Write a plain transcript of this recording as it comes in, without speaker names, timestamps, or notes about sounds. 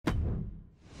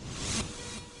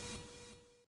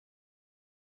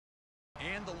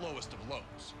and the lowest of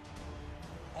lows.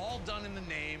 All done in the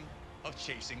name of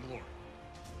chasing glory.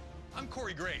 I'm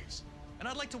Corey Graves, and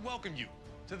I'd like to welcome you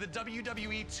to the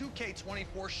WWE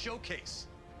 2K24 Showcase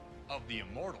of the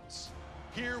Immortals.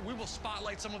 Here, we will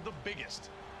spotlight some of the biggest,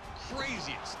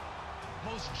 craziest,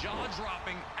 most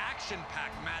jaw-dropping,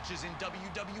 action-packed matches in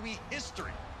WWE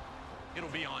history. It'll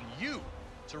be on you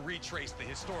to retrace the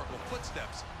historical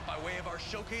footsteps by way of our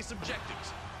showcase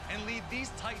objectives and lead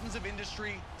these titans of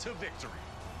industry to victory.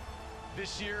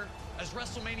 This year, as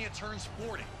WrestleMania turns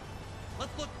 40,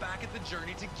 let's look back at the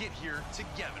journey to get here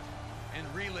together and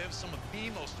relive some of the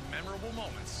most memorable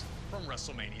moments from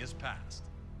WrestleMania's past.